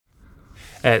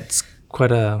It's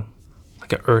quite an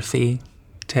earthy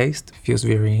taste. Feels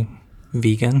very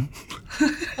vegan.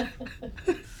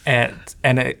 and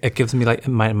it gives me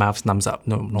my mouth numbs up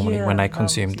normally when I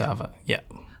consume the ava. Yeah.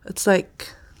 It's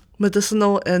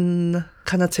medicinal and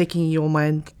kind of taking your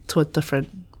mind to a different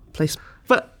place.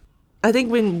 But I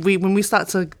think when we start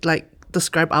to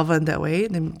describe ava in that way,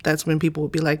 then that's when people will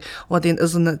be like, well, then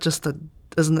isn't it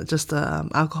just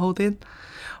alcohol then?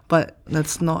 But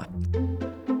that's not.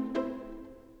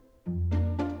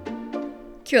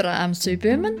 Kia ora, I'm Sue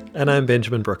Berman. And I'm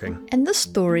Benjamin Brooking. And this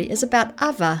story is about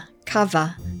ava,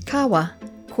 kava, kawa.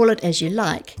 Call it as you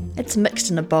like. It's mixed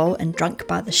in a bowl and drunk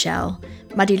by the shell,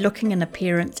 muddy looking in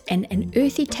appearance and an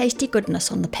earthy tasty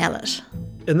goodness on the palate.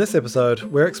 In this episode,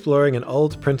 we're exploring an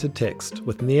old printed text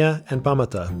with Nia and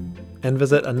Pamata, and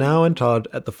visit Anau and Todd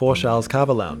at the Four Shells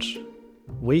Kava Lounge.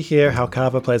 We hear how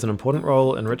kava plays an important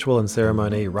role in ritual and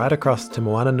ceremony right across Te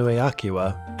Moana Nui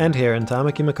Akiwa, and here in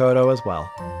Tamaki Makaurau as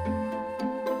well.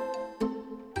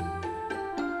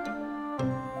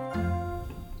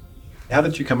 How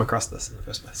did you come across this in the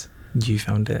first place? You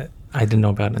found it. I didn't know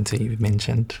about it until you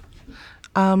mentioned.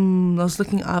 I was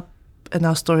looking up in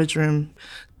our storage room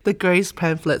the Grace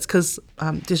pamphlets because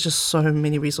there's just so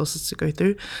many resources to go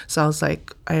through. So I was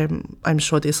like, I'm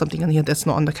sure there's something in here that's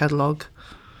not on the catalogue.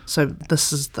 So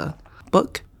this is the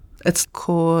book. It's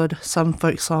called Some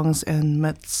Folk Songs and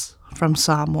Myths from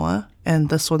Samoa, and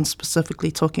this one's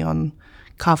specifically talking on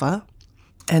Kava,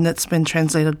 and it's been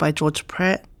translated by George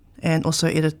Pratt and also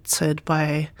edited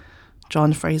by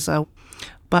John Fraser.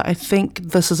 But I think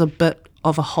this is a bit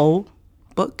of a whole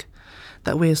book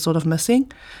that we're sort of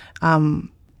missing,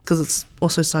 because it's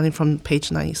also starting from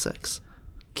page 96.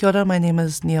 Kia ora, my name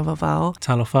is Nia Vavao.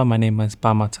 Talofa, my name is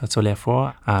Pamata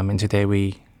Toleafua, and today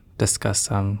we discuss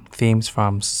some themes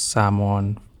from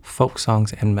Samoan folk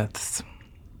songs and myths.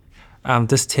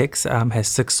 This text has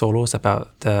 6 solos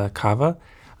about the kava.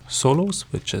 Solos,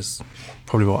 which is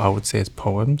probably what I would say is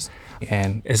poems,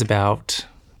 and is about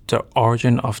the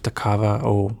origin of the kava,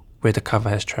 or where the kava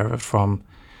has traveled from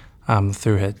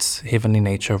through its heavenly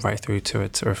nature right through to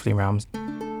its earthly realms.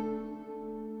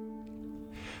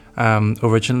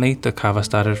 Originally, the kava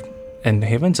started in the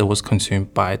heavens. It was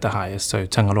consumed by the highest, so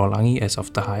Tangalolangi is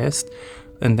of the highest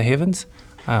in the heavens.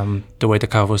 The way the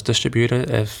kava was distributed,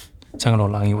 if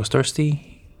Tangalolangi was thirsty,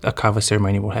 a kava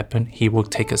ceremony will happen. He will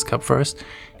take his cup first,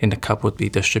 and the cup would be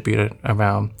distributed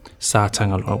around Sa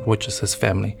Tangaloa, which is his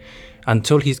family.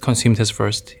 Until he's consumed his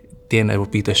first, then it will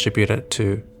be distributed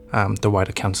to the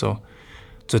wider council.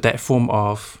 So that form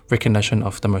of recognition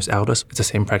of the most elders is the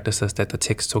same practices that the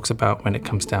text talks about when it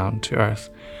comes down to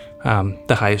earth.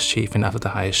 The highest chief, and after the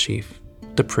highest chief,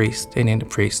 the priest, and then the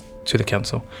priest to the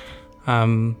council.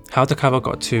 How the kava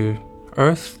got to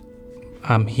earth,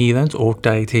 heathens or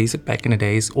deities back in the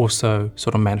days also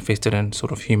sort of manifested in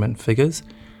sort of human figures.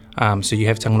 So you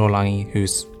have Tangalolangi,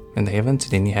 who's in the heavens,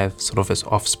 and then you have sort of his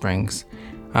offsprings,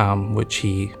 which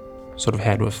he sort of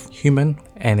had with human,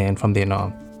 and then from then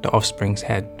on, the offsprings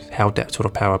had held that sort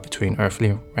of power between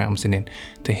earthly realms and then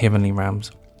the heavenly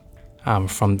realms.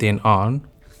 From then on,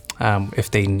 if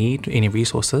they need any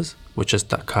resources, which is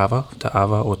the kava, the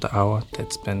ava, or the awa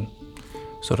that's been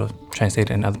sort of translated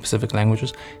in other Pacific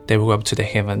languages, they will go up to the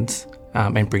heavens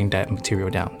and bring that material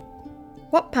down.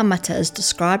 What Pamata is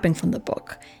describing from the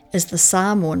book is the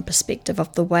Samoan perspective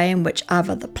of the way in which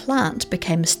ava, the plant,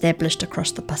 became established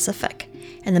across the Pacific,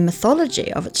 and the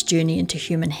mythology of its journey into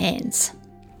human hands.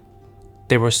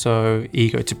 They were so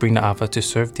eager to bring the ava to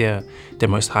serve their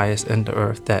most highest in the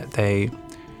earth that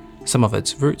some of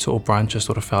its roots or branches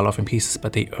sort of fell off in pieces,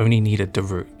 but they only needed the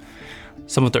root.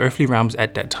 Some of the earthly realms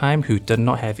at that time, who did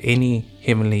not have any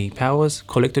heavenly powers,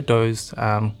 collected those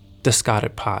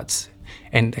discarded parts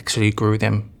and actually grew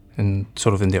them in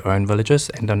their own villages.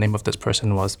 And the name of this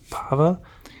person was Pava.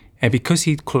 And because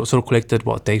he sort of collected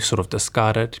what they sort of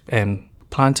discarded and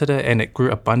planted it, and it grew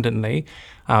abundantly,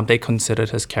 they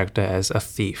considered his character as a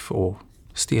thief or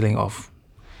stealing of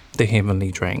the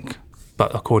heavenly drink.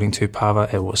 But according to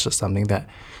Pava, it was just something that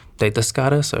they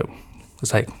discarded. So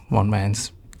it's like one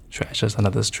man's trash is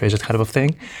another's treasure kind of a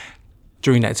thing.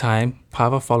 During that time,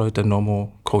 Kava followed the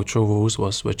normal cultural rules,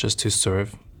 which is to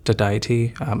serve the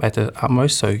deity at the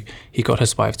utmost. So he got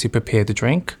his wife to prepare the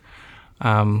drink.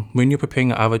 When you're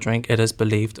preparing an ava drink, it is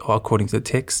believed, or according to the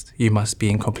text, you must be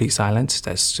in complete silence.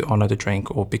 That's to honor the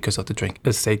drink, or because of the drink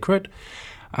is sacred.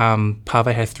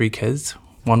 Pava had 3 kids.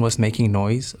 One was making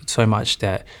noise so much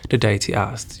that the deity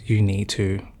asked, you need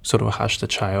to sort of hush the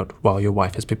child while your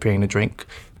wife is preparing the drink.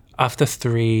 After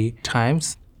 3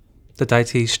 times, the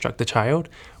deity struck the child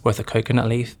with a coconut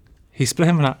leaf. he split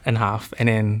him in half, and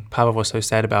then Pava was so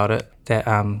sad about it that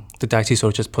the deity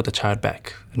sort of just put the child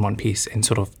back in one piece, and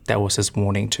sort of that was his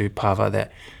warning to Pava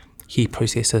that he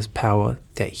possesses power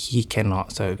that he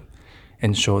cannot, so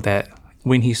ensure that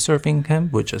when he's serving him,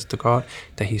 which is the god,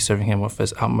 that he's serving him with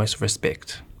his utmost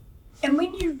respect. And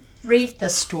when you read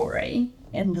this story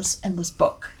in this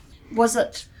book, was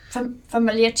it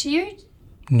familiar to you?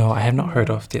 No, I have not heard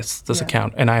of this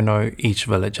account, and I know each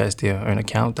village has their own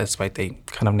account. That's why they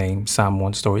kind of name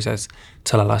Samoan stories as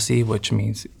talalasi, which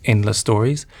means endless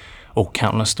stories or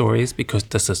countless stories, because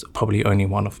this is probably only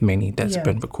one of many that's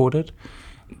been recorded.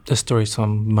 The story is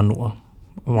from Manua,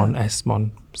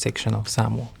 one section of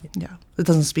Samoa. Yeah, it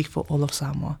doesn't speak for all of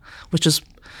Samoa, which is,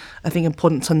 I think,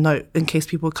 important to note in case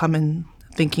people come in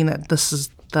thinking that this is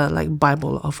the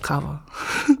Bible of Kava.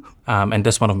 And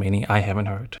this one of many I haven't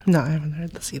heard. No, I haven't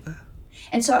heard this either.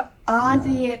 And so are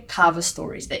there Kava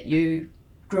stories that you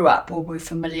grew up or were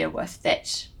familiar with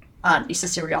that aren't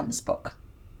necessarily on this book?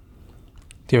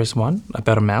 There is one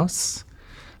about a mouse.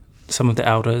 Some of the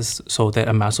elders saw that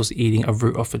a mouse was eating a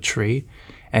root of a tree,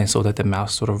 and saw that the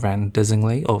mouse sort of ran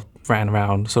dizzyingly or ran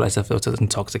around sort of as if it was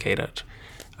intoxicated.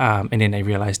 And then they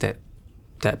realized that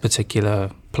that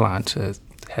particular plant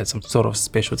had some sort of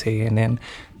specialty, and then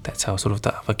that's how sort of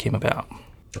the Ava came about.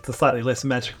 It's a slightly less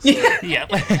magical. Yeah.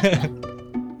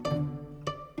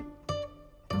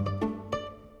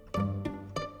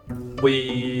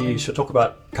 We should talk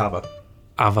about Kava.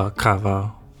 Ava,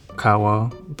 Kava,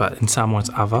 Kawa, but in Samoa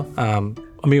it's Ava.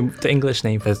 The English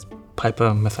name is Piper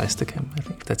methysticum, I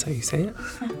think that's how you say it.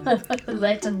 The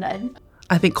Latin name.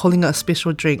 I think calling it a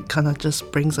special drink kind of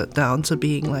just brings it down to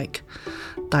being like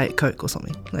Diet Coke or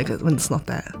something. When it's not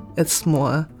that.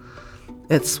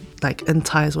 It's in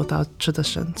ties with our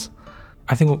traditions.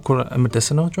 I think we'll call it a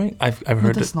medicinal drink. I've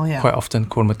heard it quite often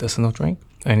called medicinal drink,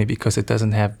 only because it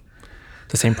doesn't have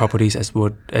the same properties as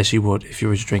you would if you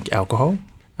were to drink alcohol.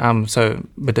 So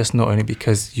medicinal only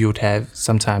because you would have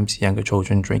sometimes younger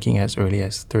children drinking as early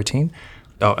as 13.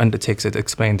 In the text it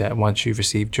explained that once you've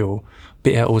received your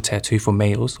be'a or tattoo for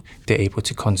males, they're able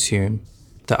to consume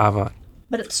the ava.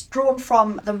 But it's drawn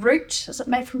from the root. Is it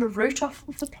made from the root of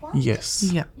the plant? Yes.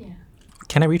 Yeah.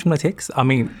 Can I read from the text?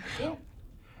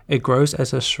 It grows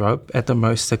as a shrub at the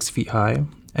most 6 feet high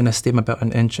and a stem about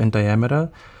 1 inch in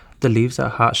diameter. The leaves are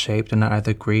heart-shaped and are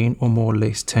either green or more or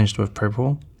less tinged with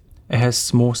purple. It has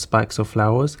small spikes or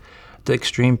flowers. The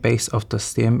extreme base of the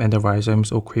stem and the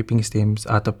rhizomes or creeping stems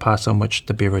are the parts on which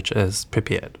the beverage is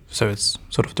prepared. So it's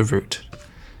sort of the root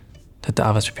that the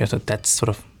ava is prepared. So that's sort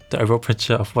of the overall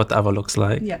picture of what the ava looks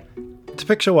like. Yeah. To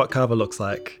picture what Kava looks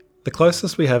like, the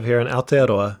closest we have here in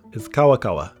Aotearoa is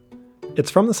Kawa.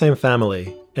 It's from the same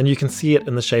family, and you can see it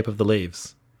in the shape of the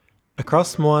leaves.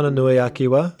 Across Moana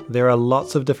Nuiakiwa, there are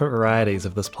lots of different varieties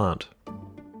of this plant.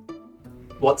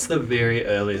 What's the very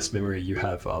earliest memory you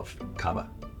have of Kava?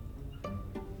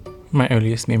 My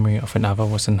earliest memory of an ava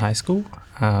was in high school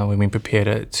when we prepared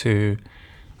it to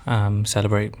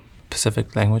celebrate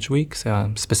Pacific Language Week,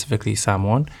 specifically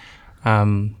Samoan.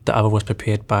 The ava was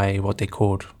prepared by what they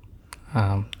called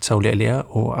taulelia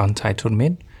or untitled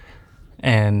men,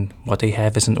 and what they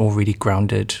have is an already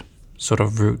grounded sort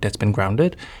of root that's been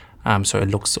grounded, so it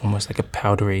looks almost like a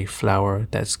powdery flour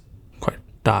that's quite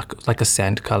dark, like a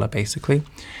sand color basically,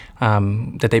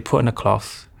 that they put in a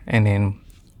cloth, and then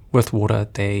with water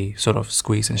they sort of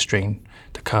squeeze and strain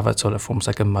the kava so it forms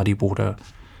like a muddy water.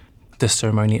 This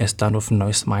ceremony is done with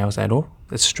no smiles at all.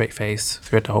 It's straight face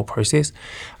throughout the whole process.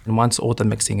 And once all the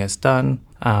mixing is done,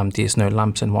 there's no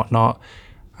lumps and whatnot,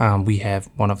 we have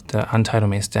one of the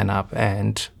untitled men stand up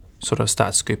and sort of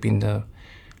start scooping the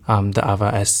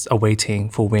ava as awaiting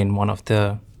for when one of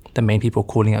the main people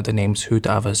calling out the names who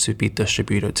the ava should be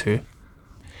distributed to.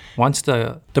 Once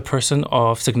the person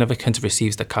of significance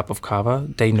receives the cup of kava,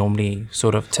 they normally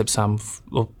sort of tip some,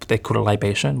 or they call it a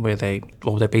libation, where they're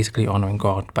basically honoring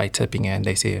God by tipping it, and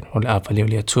they say,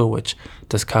 which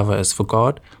this kava is for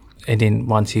God. And then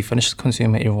once he finishes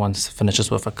consuming it, everyone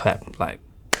finishes with a clap,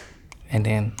 and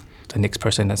then the next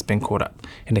person has been caught up,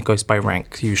 and it goes by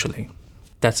rank usually.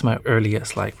 That's my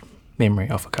earliest memory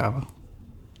of a kava.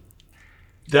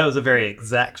 That was a very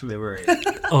exact memory.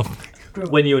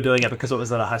 When you were doing it, because it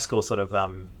was at a high school sort of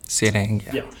setting.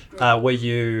 Yeah. Were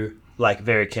you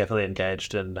very carefully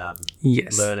engaged in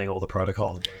yes. learning all the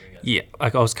protocol? Yeah, I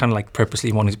was kind of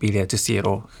purposely wanting to be there to see it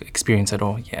all, experience it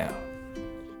all. Yeah.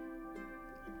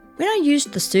 When I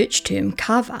used the search term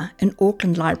Kava in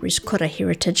Auckland Library's Kura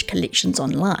Heritage Collections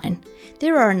online,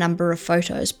 there are a number of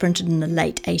photos printed in the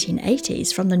late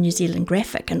 1880s from the New Zealand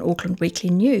Graphic and Auckland Weekly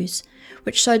News,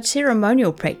 which showed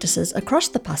ceremonial practices across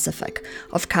the Pacific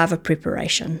of kava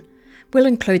preparation, We'll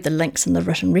include the links in the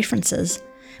written references.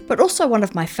 But also one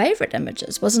of my favourite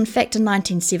images was in fact a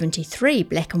 1973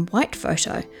 black and white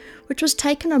photo, which was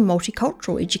taken on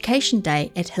Multicultural Education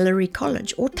Day at Hillary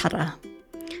College, or Tara.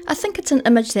 I think it's an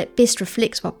image that best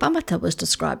reflects what Pamata was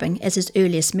describing as his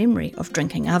earliest memory of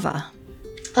drinking ava.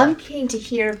 I'm keen to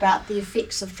hear about the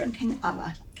effects of drinking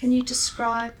ava. Can you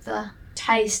describe the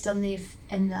taste and the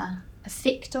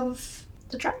effect of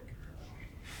the drink?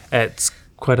 It's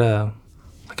quite a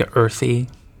earthy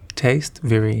taste.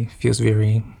 Feels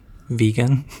very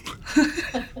vegan.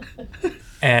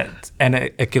 and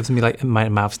it gives me my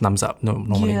mouth numbs up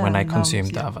normally when I consume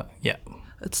the ava. Yeah.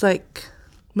 It's like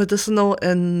medicinal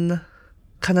and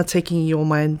kind of taking your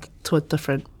mind to a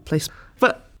different place.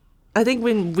 But I think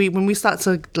when we start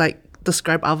to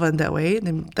describe ava in that way,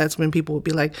 then that's when people will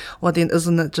be like, well, then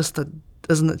isn't it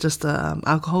just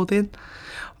alcohol then?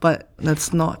 But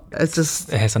that's not. It's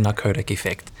just, it has a narcotic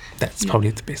effect. That's probably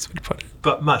the best way to put it.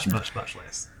 But much, much, much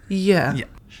less. Yeah.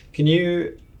 Can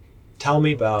you tell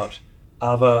me about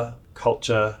ava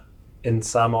culture in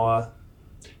Samoa?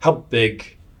 How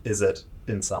big is it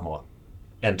in Samoa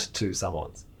and to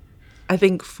Samoans? I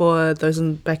think for those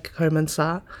back home in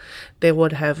Sa, they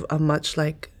would have a much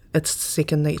it's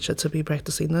second nature to be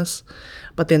practicing this.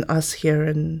 But then us here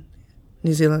in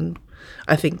New Zealand,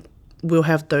 I think we'll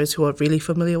have those who are really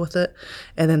familiar with it,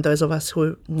 and then those of us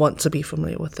who want to be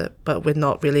familiar with it, but we're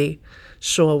not really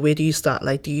sure where do you start.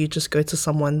 Do you just go to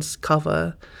someone's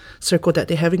Kava circle that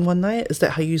they're having one night? Is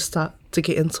that how you start to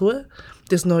get into it?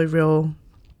 There's no real,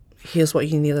 here's what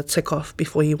you need to tick off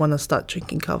before you want to start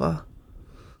drinking Kava.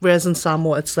 Whereas in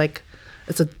Samoa, it's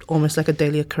almost like a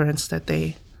daily occurrence that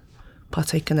they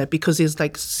partake in it, because there's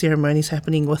ceremonies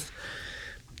happening with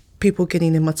people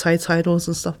getting their matai titles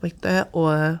and stuff like that,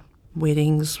 or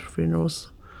weddings,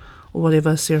 funerals, or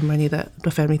whatever ceremony that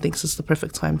the family thinks is the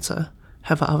perfect time to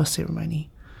have an ava ceremony.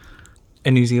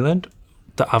 In New Zealand,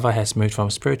 the ava has moved from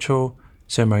spiritual,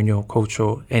 ceremonial,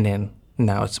 cultural, and then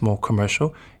now it's more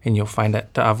commercial, and you'll find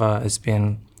that the ava has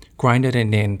been grinded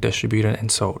and then distributed and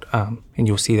sold. And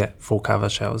you'll see that for kava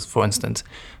shells, for instance.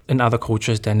 In other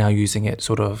cultures, they're now using it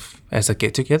sort of as a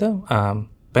get-together,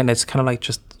 but it's kind of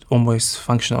just almost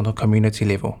function on a community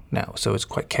level now. So it's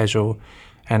quite casual,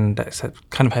 and that's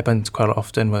kind of happens quite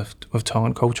often with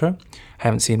Tongan culture. I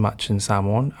haven't seen much in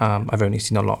Samoan. I've only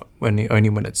seen a lot only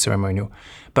when it's ceremonial.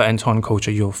 But in Tongan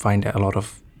culture, you'll find that a lot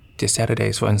of the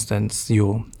Saturdays, for instance,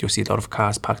 you'll see a lot of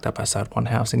cars parked up outside one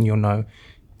house, and you'll know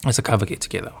it's a kava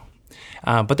get-together.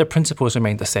 But the principles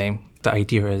remain the same. The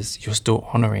idea is you're still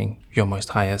honouring your most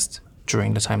highest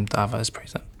during the time the ava is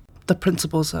present. The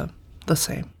principles are the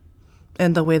same,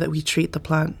 and the way that we treat the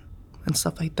plant and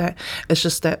stuff like that. It's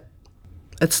just that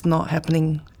it's not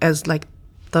happening as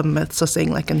the myths are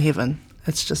saying in heaven.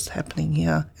 It's just happening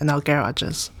here in our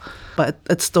garages. But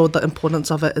it's still, the importance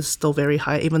of it is still very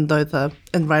high, even though the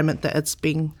environment that it's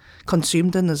being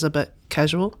consumed in is a bit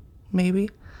casual, maybe.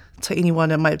 To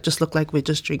anyone, it might just look like we're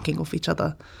just drinking with each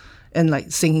other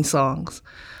and singing songs.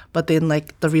 But then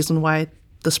the reason why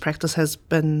this practice has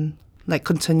been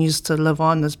continues to live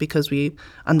on is because we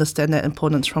understand that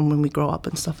importance from when we grow up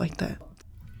and stuff like that.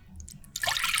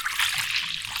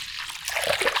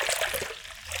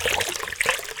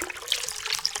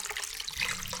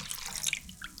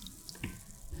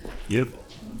 Yep.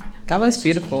 Kava is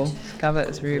beautiful. Kava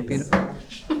is really beautiful.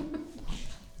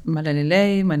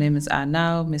 Malalele, my name is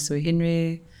Anau, Mesui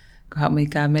Henry, ko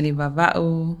haumi ka meli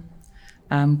vava'u,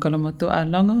 kolomotua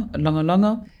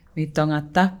longo, mi tonga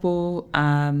tapu,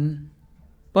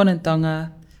 born in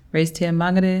Tonga, raised here in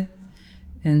Mangere,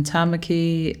 in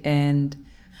Tamaki, and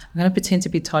I'm going to pretend to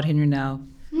be Todd Henry now.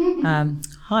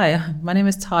 Hi, my name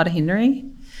is Todd Henry,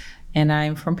 and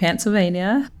I'm from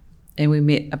Pennsylvania, and we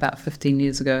met about 15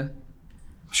 years ago.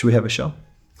 Should we have a show?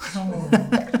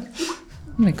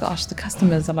 Oh my gosh, the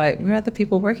customers are like, where are the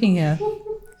people working here?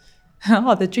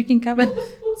 Oh, they're drinking kava.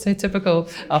 So typical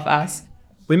of us.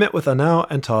 We met with Anau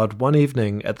and Todd one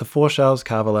evening at the Four Shells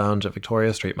Kava Lounge at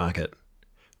Victoria Street Market.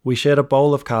 We shared a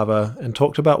bowl of kava and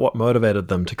talked about what motivated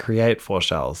them to create Four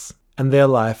Shells and their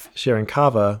life sharing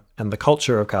kava and the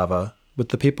culture of kava with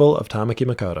the people of Tamaki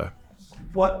Makaurau.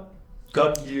 What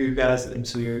got you guys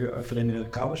into opening a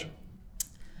kava shop?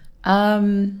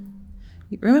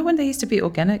 Remember when there used to be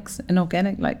organic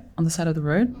on the side of the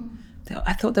road?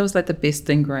 I thought that was the best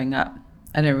thing growing up.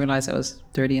 I didn't realize it was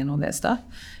dirty and all that stuff.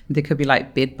 There could be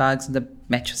bed bugs in the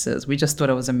mattresses. We just thought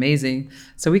it was amazing.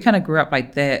 So we kind of grew up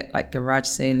like that, garage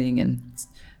sailing and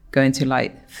going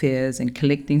to fairs and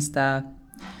collecting stuff,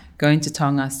 going to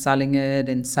Tonga, selling it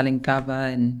and selling kava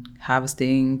and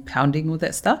harvesting, pounding, all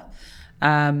that stuff.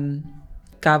 Kava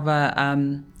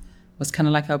was kind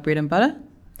of like our bread and butter.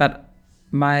 But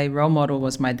my role model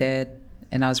was my dad,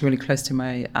 and I was really close to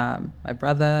my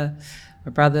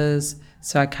brothers.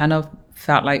 So I kind of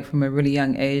felt like from a really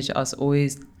young age, I was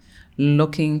always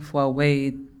looking for a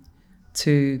way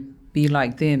to be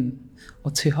like them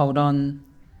or to hold on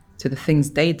to the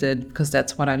things they did, because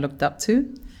that's what I looked up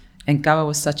to. And Kawa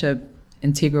was such an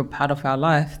integral part of our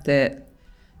life that,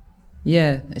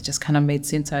 yeah, it just kind of made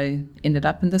sense. I ended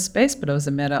up in this space, but it was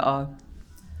a matter of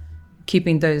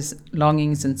keeping those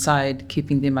longings inside,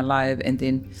 keeping them alive, and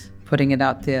then putting it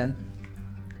out there.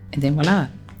 And then voila,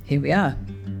 here we are.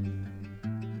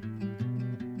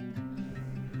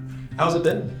 How's it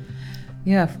been?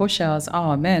 Yeah, 4 showers.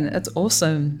 Oh man, it's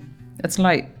awesome. It's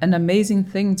like an amazing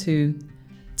thing to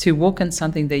walk in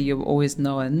something that you've always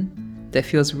known, that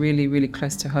feels really, really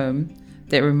close to home,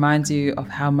 that reminds you of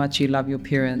how much you love your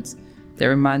parents, that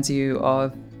reminds you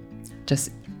of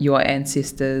just your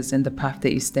ancestors and the path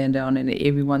that you stand on, and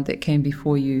everyone that came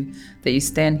before you, that you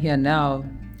stand here now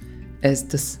as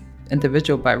this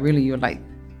individual, but really you're like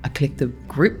a collective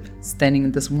group standing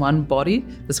in this one body,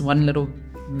 this one little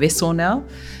vessel now.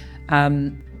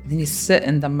 Then you sit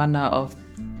in the mana of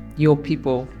your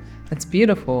people. It's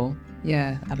beautiful.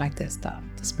 Yeah, I like that stuff,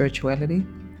 the spirituality.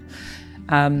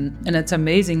 And it's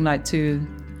amazing, like, to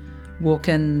walk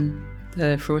in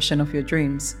the fruition of your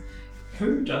dreams.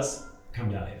 Who does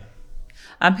come down here?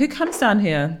 Who comes down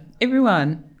here?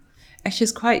 Everyone. Actually,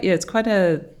 it's quite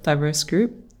a diverse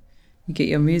group. You get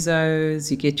your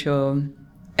musos, you get your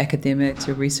academics,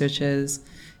 your researchers,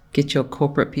 get your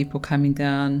corporate people coming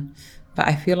down. But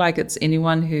I feel like it's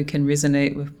anyone who can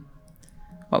resonate with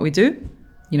what we do,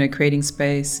 creating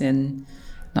space and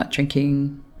not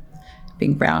drinking,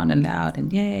 being brown and loud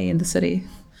and yay in the city.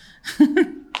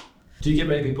 Do you get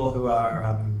many people who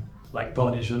are like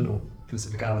Polynesian or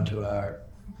Pacific Island who are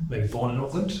maybe born in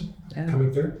Auckland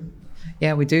coming through?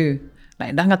 Yeah, we do.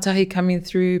 Like Rangatahi coming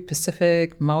through,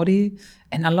 Pacific, Māori,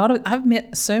 and I've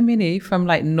met so many from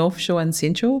like North Shore and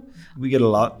Central. We get a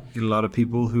lot of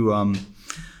people who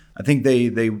I think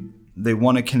they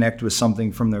want to connect with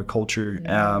something from their culture,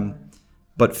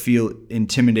 but feel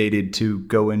intimidated to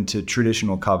go into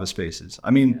traditional Kava spaces.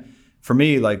 I mean, for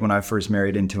me, like when I first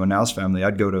married into a Naus family,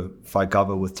 I'd go to Whai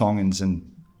Kava with Tongans, and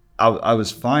I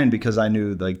was fine because I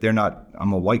knew like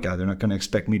I'm a white guy, they're not going to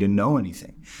expect me to know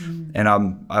anything. And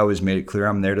I always made it clear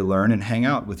I'm there to learn and hang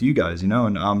out with you guys,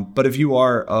 and but if you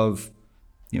are of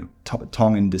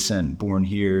Tongan descent, born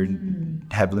here,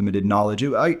 have limited knowledge,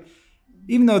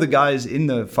 even though the guys in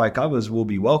the Whai Kavas will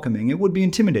be welcoming, it would be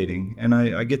intimidating, and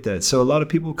I get that. So a lot of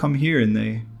people come here and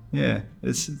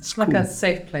it's like cool. a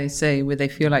safe place, where they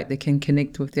feel like they can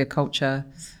connect with their culture.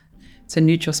 It's a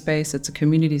neutral space, it's a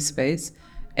community space,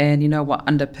 and what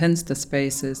underpins the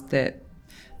space is that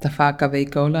the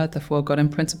whakawe kola, the 4 golden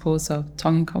principles of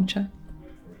Tongan culture.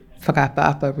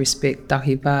 Whakaapa, respect,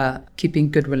 tahiwa, keeping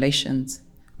good relations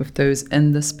with those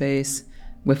in the space,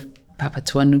 with Papa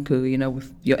Tuanuku,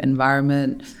 with your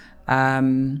environment,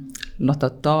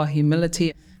 lototo,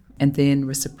 humility, and then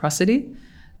reciprocity.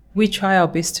 We try our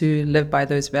best to live by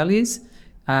those values.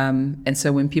 And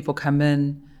so when people come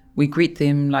in, we greet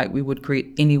them like we would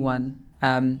greet anyone.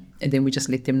 And then we just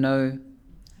let them know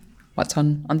what's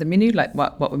on the menu, like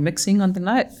what we're mixing on the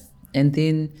night. And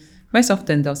then most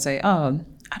often they'll say, oh,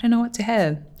 I don't know what to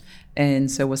have. And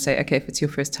so we'll say, okay, if it's your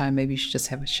first time, maybe you should just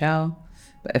have a shao.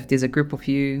 But if there's a group of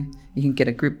you, you can get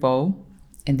a group bowl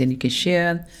and then you can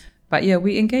share. But yeah,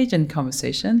 we engage in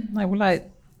conversation. Like we're like,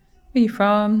 where are you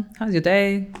from? How's your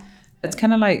day? It's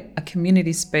kind of like a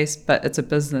community space, but it's a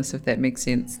business, if that makes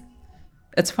sense.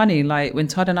 It's funny, like when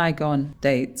Todd and I go on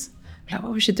dates, we're like,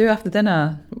 what we should do after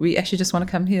dinner? We actually just want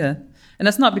to come here. And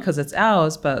it's not because it's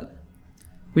ours, but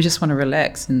we just want to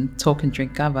relax and talk and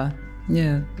drink kava.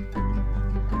 Yeah.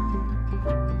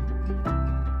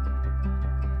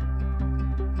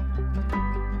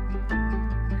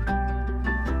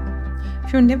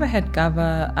 If you've never had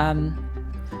kava,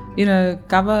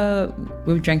 kava,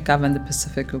 we've drank kava in the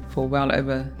Pacific for well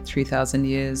over 3,000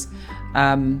 years.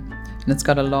 And it's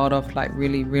got a lot of like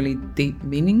really, really deep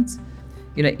meanings.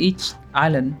 Each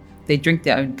island, they drink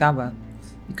their own kava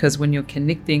because when you're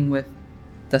connecting with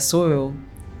the soil,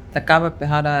 the kava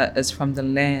pehara is from the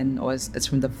land, or it's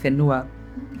from the whenua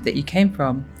that you came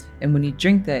from. And when you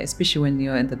drink that, especially when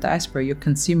you're in the diaspora, you're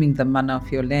consuming the mana of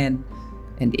your land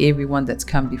and everyone that's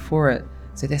come before it.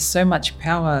 So there's so much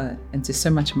power and there's so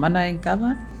much mana in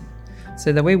kava.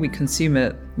 So the way we consume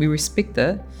it, we respect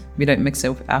it. We don't mix it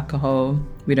with alcohol.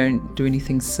 We don't do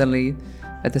anything silly.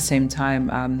 At the same time,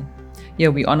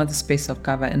 we honor the space of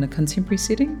kava in a contemporary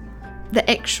setting. The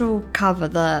actual kava,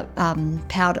 the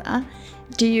powder,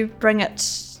 do you bring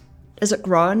it Is it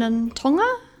grown in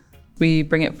Tonga? We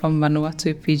bring it from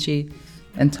Vanuatu, Fiji,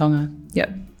 and Tonga. Yep.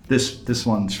 This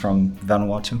one's from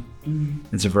Vanuatu.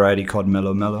 It's a variety called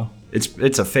Melo Melo.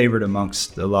 It's a favorite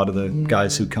amongst a lot of the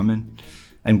guys who come in,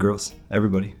 and girls,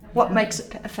 everybody. What makes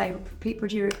it a favourite for people,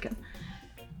 do you reckon?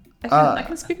 I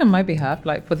can speak on my behalf,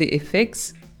 like for the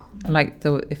effects, like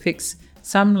the effects,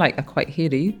 some like are quite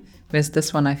heady, whereas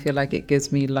this one I feel like it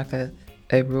gives me like a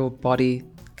real body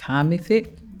calm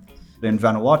effect. In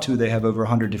Vanuatu, they have over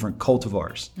 100 different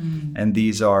cultivars, and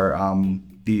these are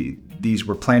these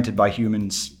were planted by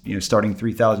humans, starting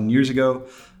 3,000 years ago,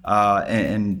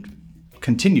 and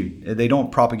continued. They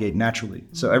don't propagate naturally.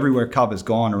 So everywhere Kava's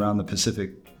gone around the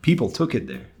Pacific, people took it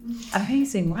there.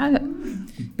 Amazing, right?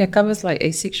 Yeah, Kava's like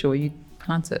asexual. You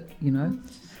plant it,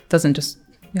 doesn't just,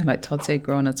 like Todd said,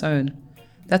 grow on its own.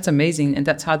 That's amazing, and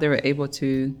that's how they were able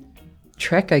to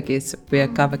track, I guess, where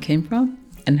Kava came from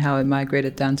and how it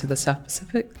migrated down to the South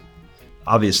Pacific.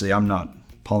 Obviously, I'm not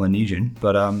Polynesian,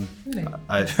 but Really?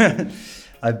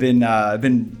 I've been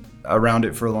around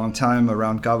it for a long time,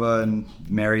 around Kava, and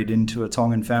married into a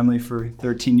Tongan family for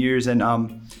 13 years. And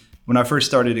when I first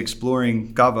started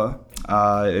exploring Kava,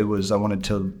 I wanted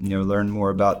to learn more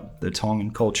about the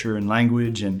Tongan culture and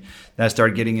language, and then I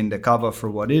started getting into Kava for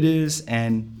what it is,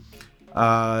 and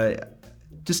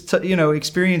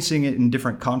experiencing it in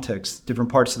different contexts,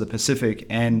 different parts of the Pacific.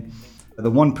 And the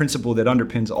one principle that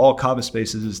underpins all Kava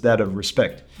spaces is that of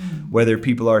respect. Whether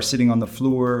people are sitting on the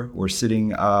floor or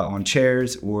sitting on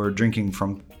chairs or drinking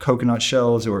from coconut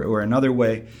shells or another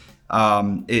way,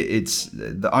 it's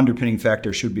the underpinning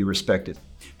factor should be respected.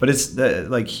 But it's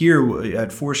like here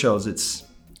at Four Shells, it's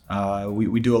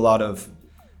we do a lot of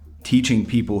teaching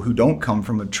people who don't come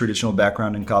from a traditional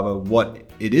background in Kava what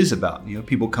it is about.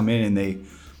 People come in and they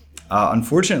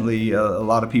unfortunately, a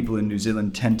lot of people in New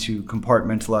Zealand tend to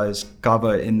compartmentalize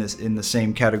Kava in the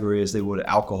same category as they would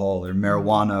alcohol or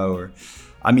marijuana.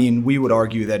 We would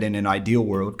argue that in an ideal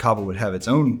world, Kava would have its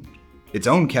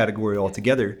own category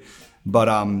altogether. But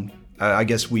I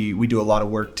guess we do a lot of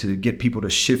work to get people to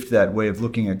shift that way of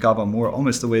looking at Kava more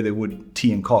almost the way they would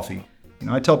tea and coffee.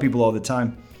 I tell people all the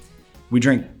time, we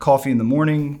drink coffee in the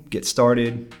morning, get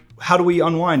started. How do we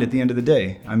unwind at the end of the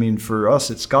day? For us,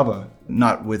 it's Kava,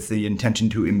 not with the intention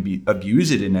to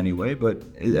abuse it in any way, but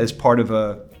as part of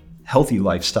a healthy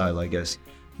lifestyle, I guess.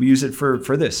 We use it for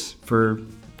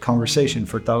conversation,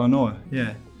 for talanoa,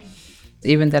 yeah.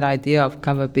 Even that idea of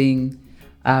Kava being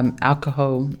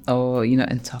alcohol or,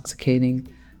 intoxicating,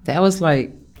 that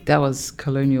was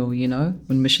colonial,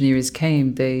 when missionaries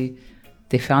came, they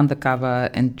found the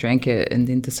Kava and drank it and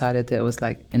then decided that it was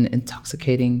like an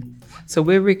intoxicating. So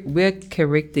we're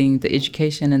correcting the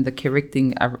education and the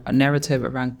correcting narrative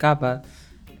around Kava.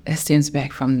 It stems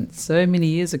back from so many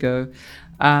years ago.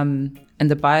 And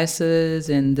the biases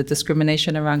and the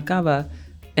discrimination around Kava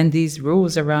and these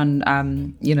rules around,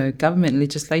 government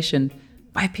legislation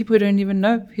by people who don't even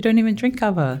know, who don't even drink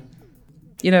Kava.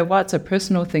 While it's a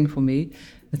personal thing for me,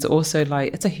 it's also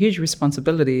like, it's a huge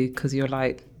responsibility because you're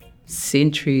like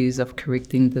centuries of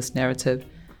correcting this narrative.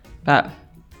 But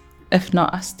if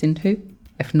not us, then who?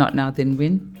 If not now, then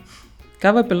when?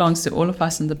 Kava belongs to all of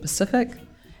us in the Pacific,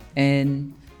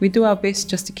 and we do our best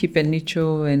just to keep it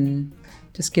neutral and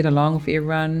just get along with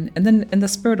everyone. And then in the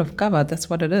spirit of Kava, that's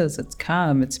what it is. It's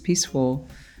calm, it's peaceful.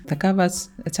 The Kava's,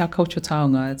 it's our culture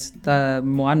taonga. It's the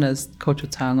Moana's culture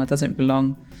taonga. It doesn't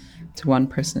belong to one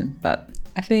person. But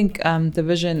I think the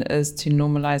vision is to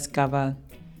normalize Kava.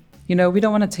 We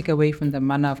don't want to take away from the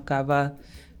mana of Kava.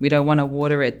 We don't want to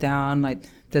water it down like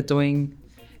they're doing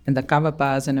in the Kava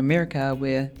bars in America,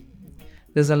 where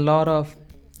there's a lot of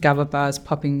Kava bars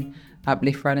popping up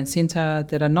left, right, and center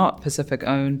that are not Pacific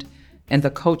owned, and the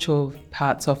cultural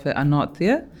parts of it are not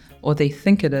there, or they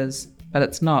think it is, but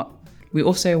it's not. We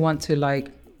also want to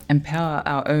empower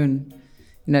our own,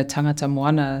 tangata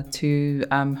moana to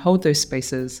hold those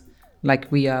spaces like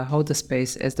we hold the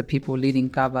space as the people leading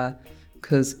Kava,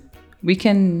 because we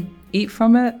can eat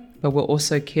from it, but we'll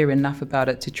also care enough about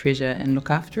it to treasure and look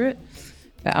after it.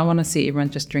 But I want to see everyone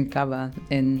just drink Kava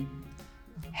and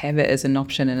have it as an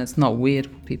option, and it's not weird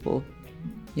for people,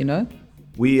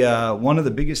 We one of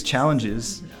the biggest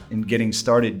challenges in getting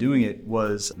started doing it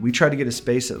was we tried to get a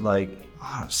space at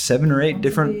 7 or 8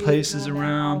 different places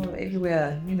around.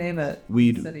 Everywhere, you name it.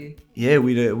 We'd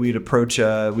approach,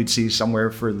 we'd see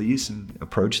somewhere for a lease and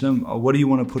approach them. Oh, what do you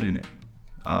want to put in it?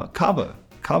 Kava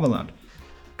Lounge.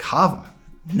 Kava?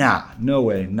 Nah, no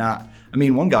way, nah.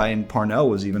 One guy in Parnell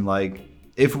was even like,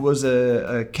 if it was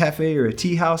a cafe or a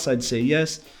tea house, I'd say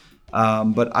yes.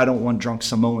 But I don't want drunk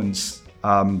Samoans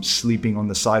sleeping on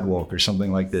the sidewalk or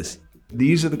something like this.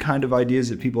 These are the kind of ideas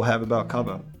that people have about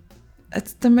Kava.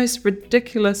 it's the most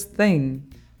ridiculous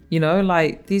thing,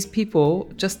 like these people,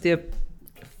 just their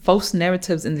false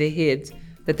narratives in their heads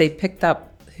that they picked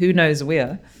up who knows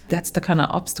where. That's the kind of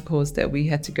obstacles that we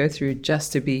had to go through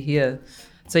just to be here.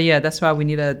 So yeah, that's why we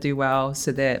need to do well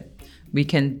so that we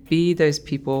can be those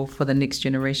people for the next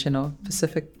generation of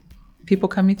Pacific people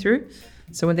coming through.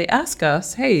 So when they ask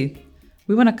us, hey,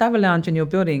 we want a Kava lounge in your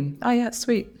building. Oh yeah,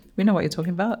 sweet. We know what you're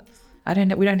talking about.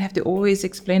 We don't have to always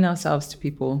explain ourselves to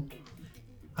people.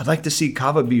 I'd like to see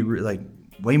Kava be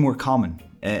way more common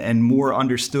and more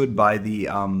understood by the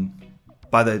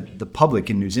public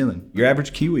in New Zealand. Your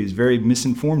average Kiwi is very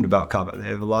misinformed about Kava. They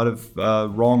have a lot of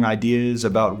wrong ideas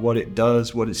about what it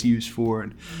does, what it's used for,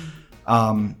 and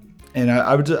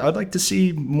I'd like to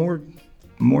see more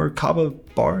Kava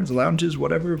bars, lounges,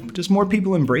 whatever. Just more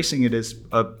people embracing it as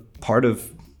a part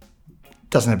of.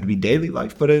 Doesn't have to be daily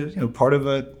life, but part of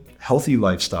a healthy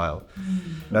lifestyle.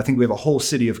 And I think we have a whole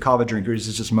city of Kava drinkers.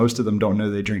 It's just most of them don't know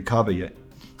they drink Kava yet.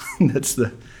 That's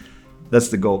the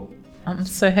goal. I'm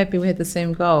so happy we had the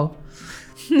same goal.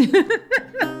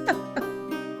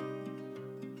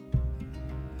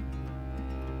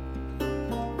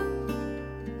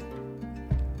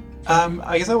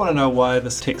 I guess I want to know why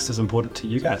this text is important to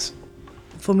you guys.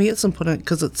 For me, it's important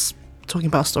because it's talking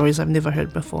about stories I've never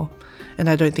heard before. And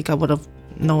I don't think I would have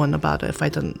known about it if I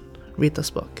didn't read this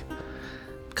book.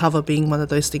 Kava being one of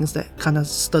those things that kind of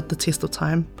stood the test of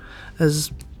time is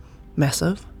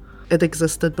massive. It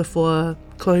existed before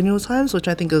colonial times, which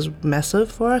I think is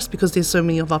massive for us because there's so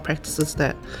many of our practices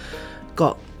that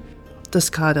got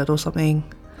discarded or something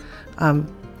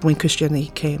when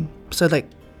Christianity came. So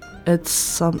it's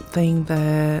something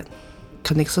that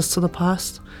connects us to the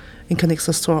past and connects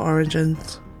us to our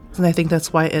origins. And I think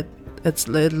that's why it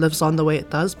lives on the way it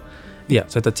does. Yeah,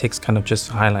 so the text kind of just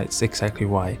highlights exactly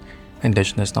why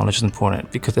Indigenous knowledge is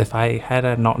important. Because if I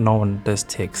had not known this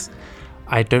text,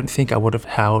 I don't think I would have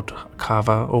held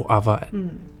Kava or Ava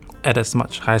at as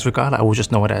much highest regard. I would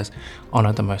just know it as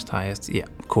honor the most highest. Yeah,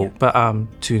 cool. Yeah. But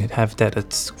to have that,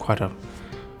 it's quite a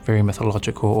very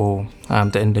mythological, or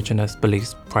the indigenous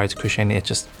beliefs prior to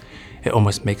Christianity. It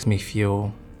almost makes me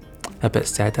feel a bit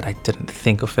sad that I didn't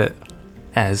think of it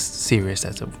as serious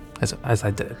as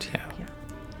I did. Yeah.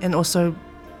 And also,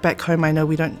 back home, I know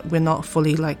we're not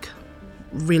fully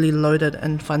really loaded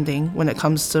in funding when it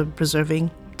comes to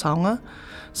preserving taonga.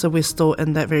 So we're still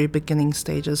in that very beginning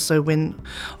stages. So when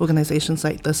organisations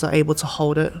like this are able to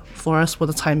hold it for us for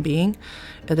the time being,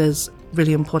 it is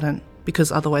really important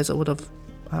because otherwise it would have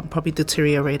probably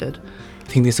deteriorated. I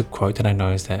think there's a quote that I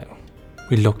know is that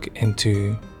we look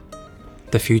into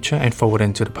the future and forward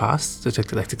into the past. That's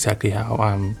exactly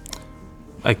how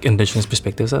Indigenous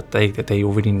perspectives are. They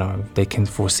already know, they can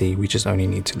foresee. We just only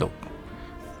need to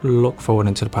look forward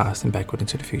into the past and backward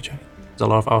into the future. A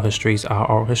lot of our histories are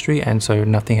oral history, and so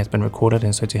nothing has been recorded,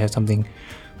 and so to have something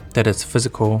that is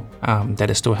physical, that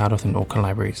is still held within Auckland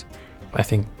libraries, I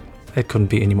think it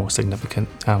couldn't be any more significant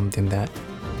than that.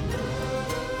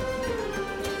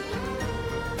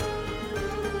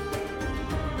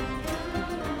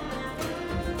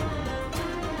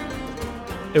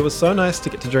 It was so nice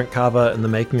to get to drink Kava in the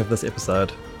making of this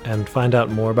episode and find out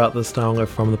more about this taonga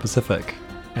from the Pacific,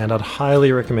 and I'd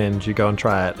highly recommend you go and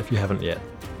try it if you haven't yet.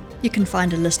 You can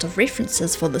find a list of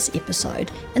references for this episode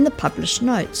in the published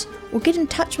notes, or get in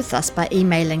touch with us by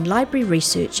emailing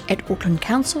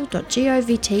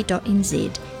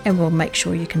libraryresearch@aucklandcouncil.govt.nz, and we'll make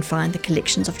sure you can find the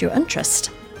collections of your interest.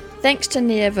 Thanks to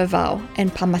Nia Vavau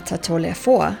and Pamata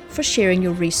Toleafoa for sharing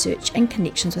your research and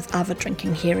connections with Ava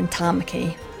drinking here in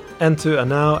Tāmaki. And to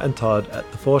Anau and Todd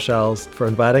at the Four Shells for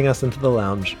inviting us into the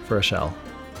lounge for a shell.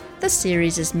 This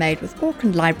series is made with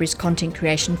Auckland Library's content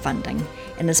creation funding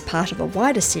and is part of a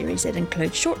wider series that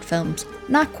includes short films,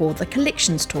 Ngako, the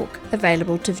Collections Talk,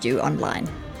 available to view online.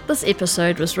 This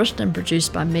episode was written and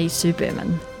produced by me, Sue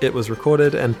Berman. It was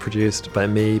recorded and produced by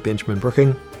me, Benjamin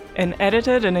Brooking. And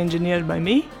edited and engineered by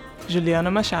me, Juliana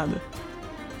Machado.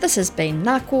 This has been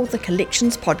Ngako, the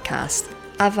Collections Podcast.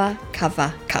 Ava,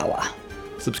 Kava, Kawa.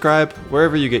 Subscribe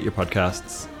wherever you get your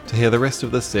podcasts to hear the rest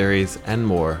of this series and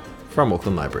more from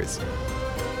Auckland Libraries.